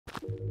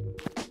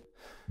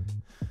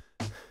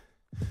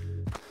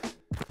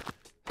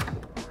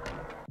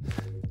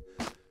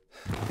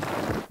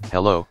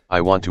Hello,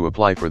 I want to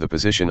apply for the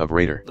position of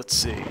raider. Let's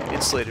see,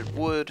 insulated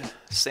wood,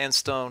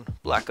 sandstone,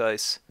 black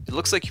ice. It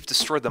looks like you've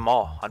destroyed them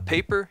all. On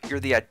paper, you're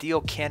the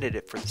ideal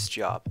candidate for this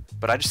job.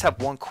 But I just have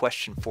one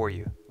question for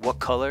you. What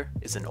color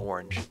is an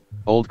orange?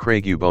 Old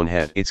Craig, you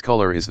bonehead. Its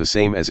color is the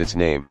same as its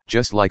name,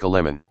 just like a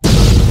lemon.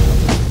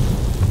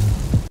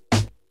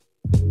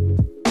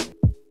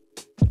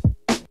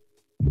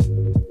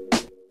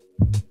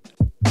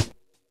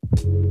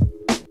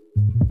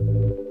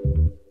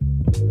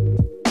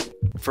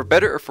 For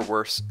better or for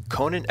worse,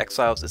 Conan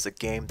Exiles is a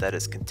game that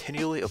is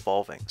continually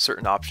evolving.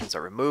 Certain options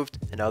are removed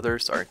and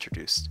others are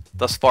introduced.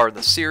 Thus far in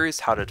the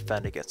series, How to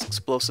Defend Against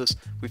Explosives,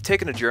 we've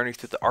taken a journey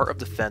through the art of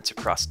defense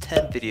across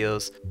 10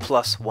 videos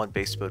plus one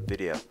base mode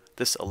video.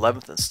 This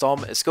 11th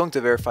installment is going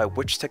to verify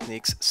which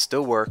techniques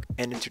still work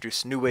and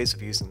introduce new ways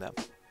of using them.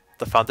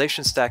 The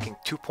foundation stacking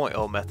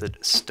 2.0 method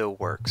still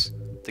works.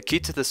 The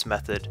key to this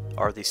method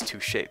are these two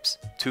shapes,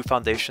 2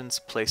 foundations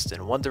placed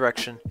in one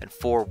direction and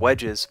 4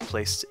 wedges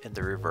placed in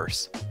the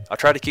reverse. I'll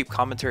try to keep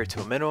commentary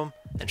to a minimum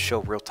and show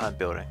real-time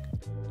building.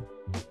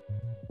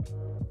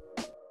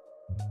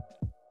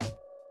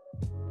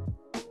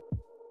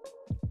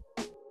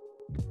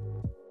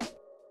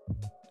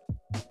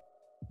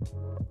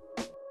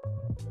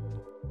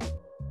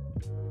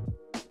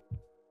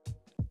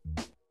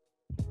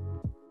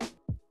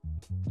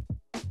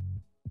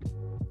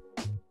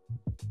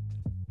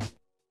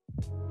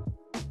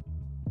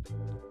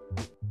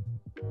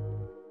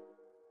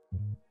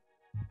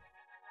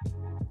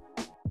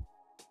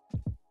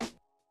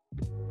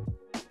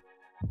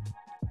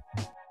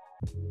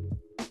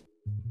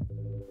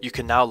 You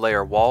can now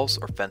layer walls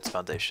or fence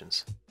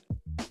foundations.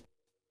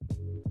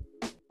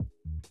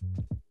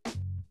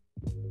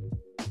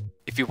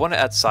 If you want to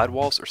add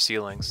sidewalls or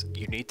ceilings,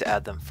 you need to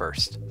add them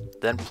first,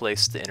 then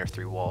place the inner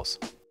 3 walls.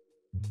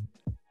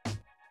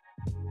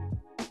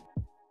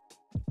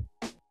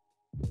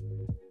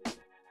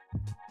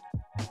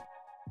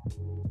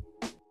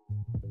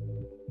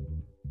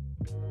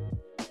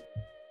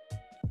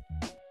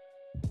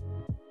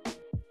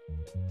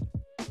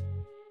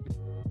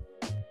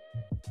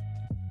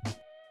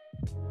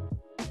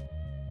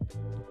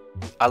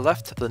 I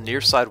left the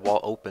near side wall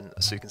open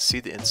so you can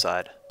see the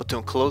inside, but to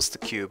enclose the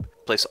cube,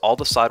 place all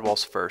the side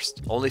walls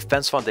first. Only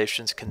fence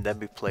foundations can then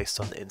be placed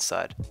on the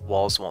inside.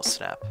 Walls won't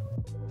snap.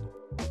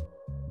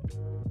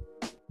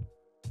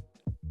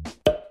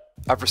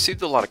 I've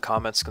received a lot of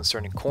comments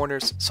concerning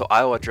corners, so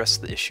I will address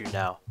the issue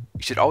now.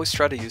 You should always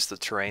try to use the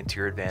terrain to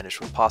your advantage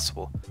when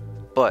possible,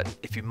 but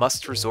if you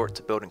must resort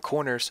to building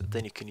corners,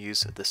 then you can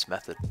use this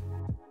method.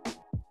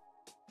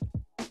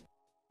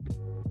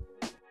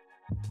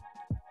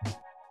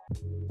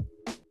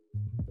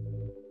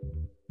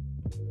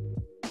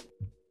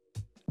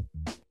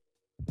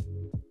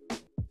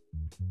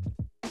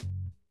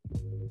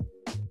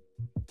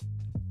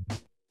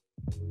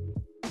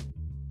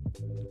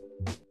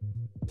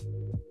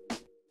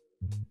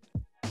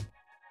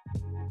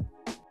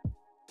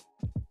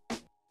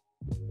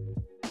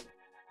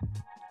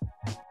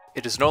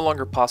 It is no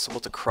longer possible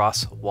to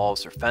cross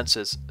walls or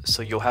fences,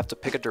 so you'll have to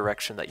pick a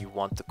direction that you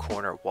want the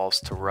corner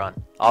walls to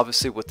run.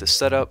 Obviously with this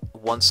setup,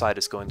 one side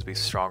is going to be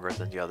stronger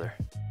than the other.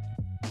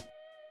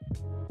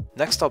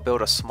 Next I'll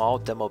build a small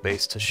demo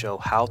base to show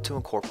how to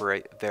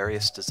incorporate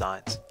various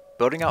designs.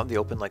 Building out in the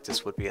open like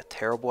this would be a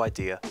terrible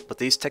idea, but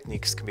these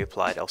techniques can be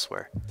applied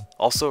elsewhere.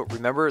 Also,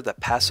 remember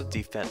that passive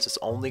defense is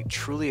only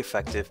truly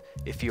effective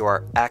if you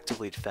are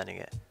actively defending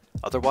it.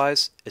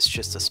 Otherwise, it's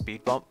just a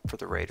speed bump for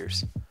the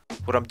raiders.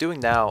 What I'm doing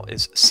now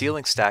is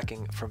ceiling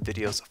stacking from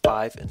videos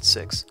 5 and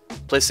 6.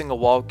 Placing a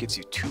wall gives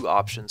you 2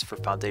 options for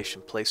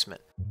foundation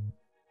placement.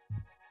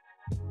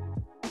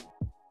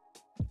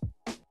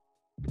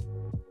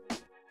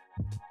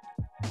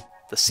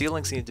 The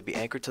ceilings need to be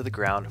anchored to the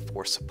ground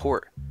for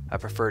support. I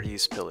prefer to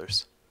use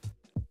pillars.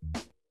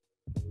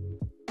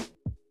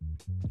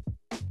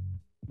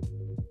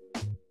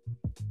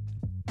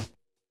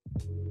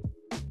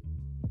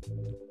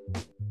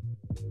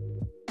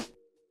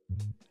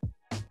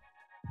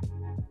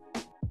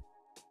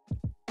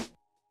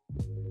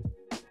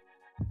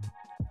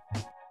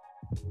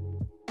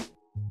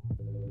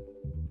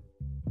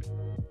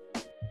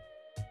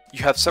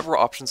 You have several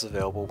options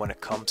available when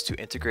it comes to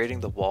integrating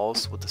the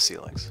walls with the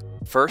ceilings.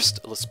 First,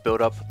 let's build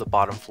up the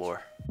bottom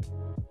floor.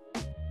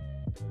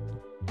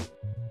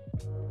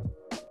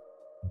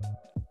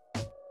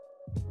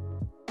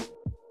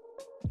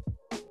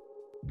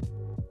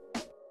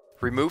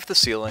 Remove the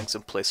ceilings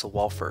and place a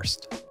wall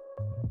first.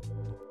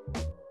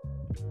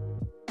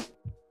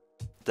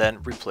 Then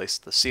replace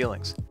the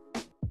ceilings.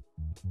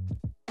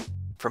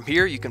 From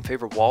here you can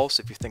favor walls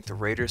if you think the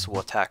raiders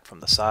will attack from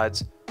the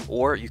sides,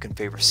 or you can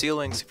favor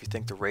ceilings if you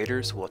think the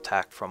raiders will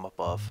attack from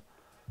above.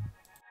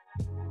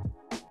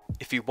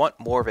 If you want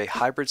more of a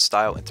hybrid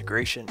style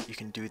integration, you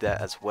can do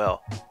that as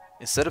well.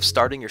 Instead of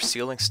starting your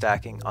ceiling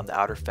stacking on the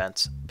outer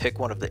fence, pick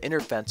one of the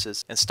inner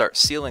fences and start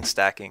ceiling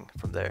stacking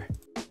from there.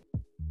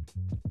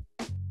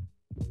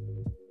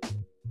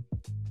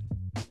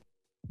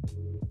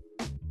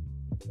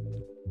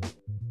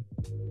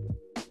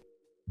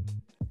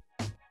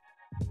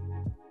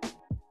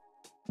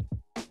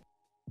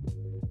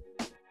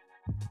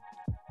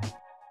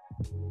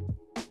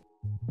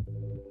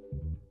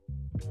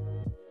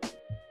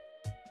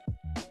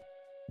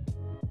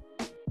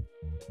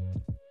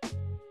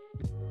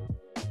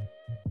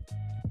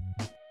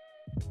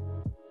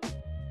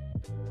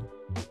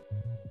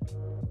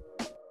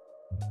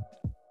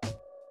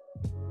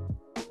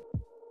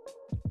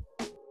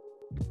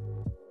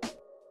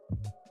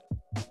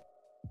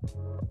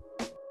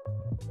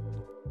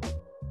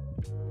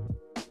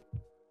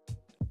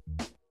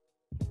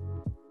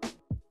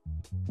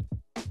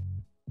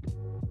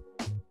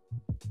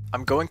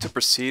 I'm going to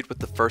proceed with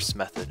the first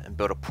method and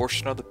build a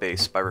portion of the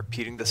base by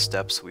repeating the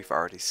steps we've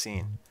already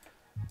seen.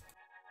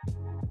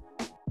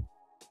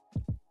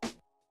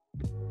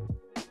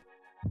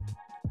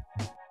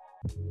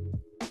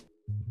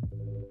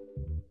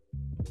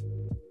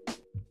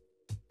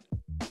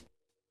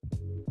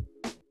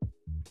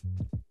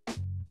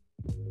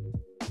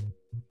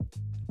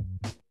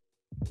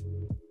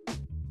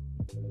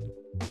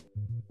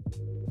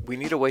 We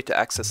need a way to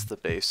access the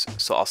base,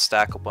 so I'll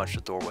stack a bunch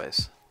of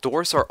doorways.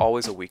 Doors are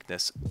always a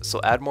weakness, so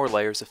add more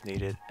layers if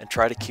needed, and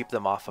try to keep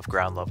them off of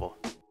ground level.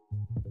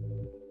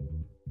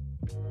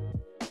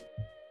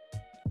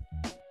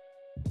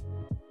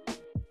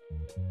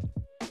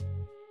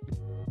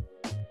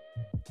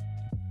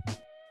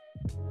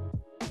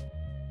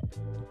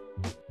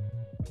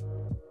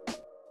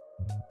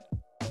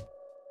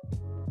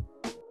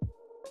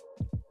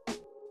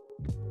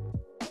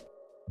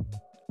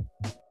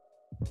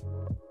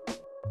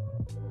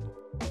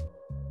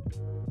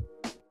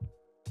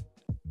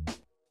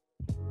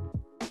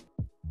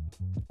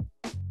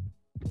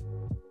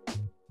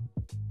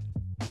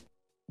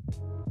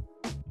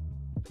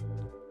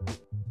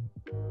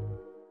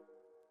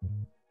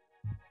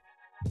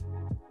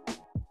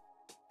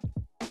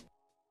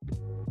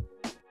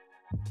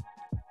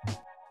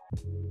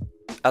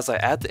 As I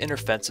add the inner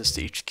fences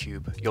to each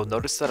cube, you'll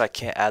notice that I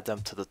can't add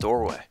them to the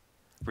doorway.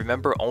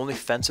 Remember, only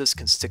fences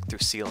can stick through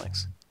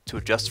ceilings. To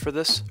adjust for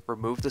this,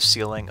 remove the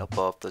ceiling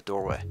above the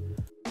doorway.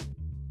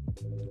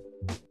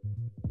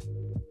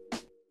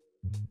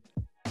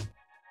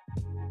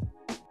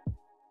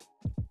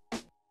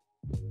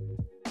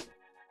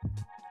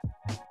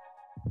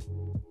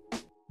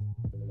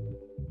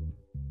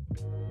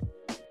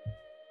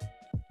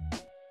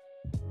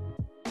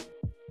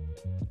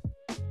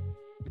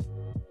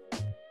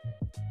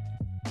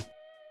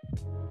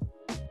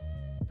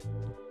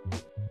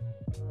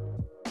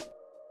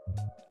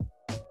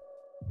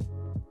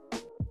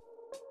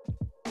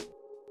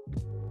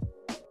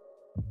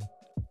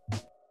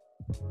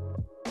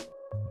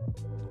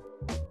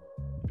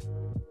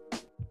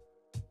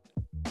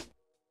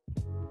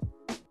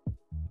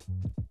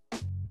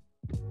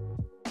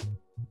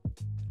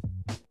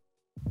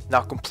 Now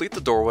complete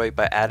the doorway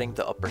by adding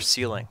the upper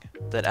ceiling,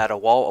 then add a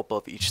wall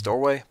above each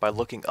doorway by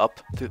looking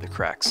up through the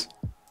cracks.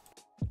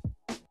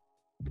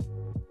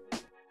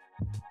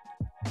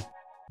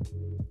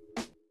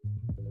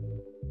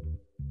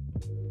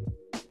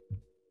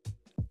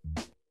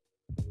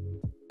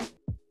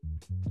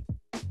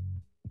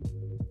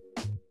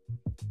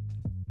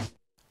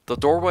 The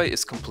doorway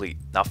is complete,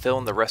 now fill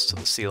in the rest of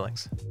the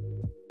ceilings.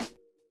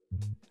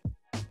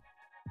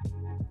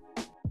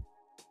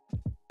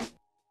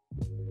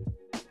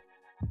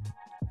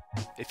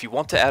 If you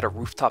want to add a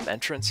rooftop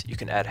entrance, you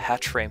can add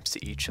hatch frames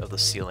to each of the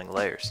ceiling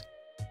layers.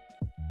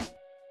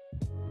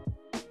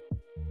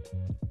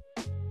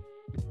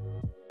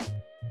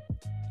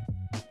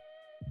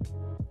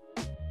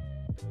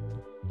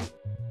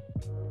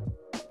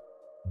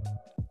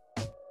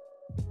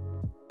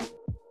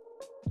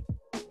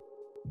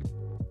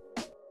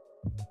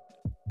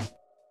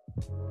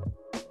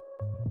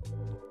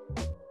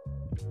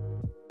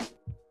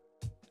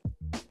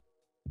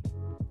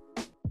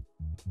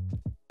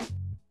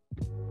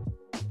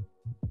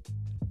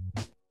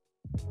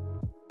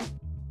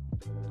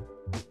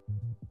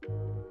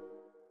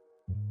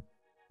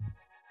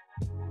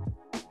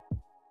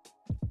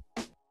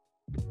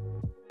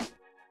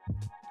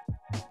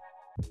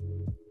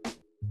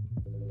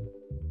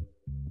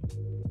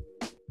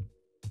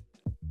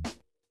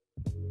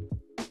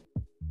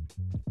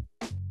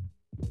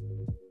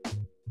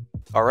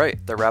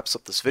 Alright, that wraps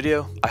up this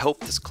video. I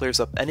hope this clears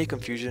up any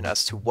confusion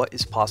as to what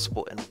is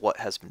possible and what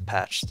has been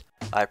patched.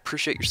 I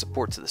appreciate your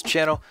support to this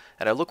channel,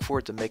 and I look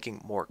forward to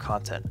making more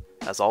content.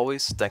 As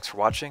always, thanks for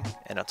watching,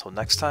 and until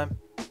next time,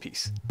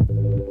 peace.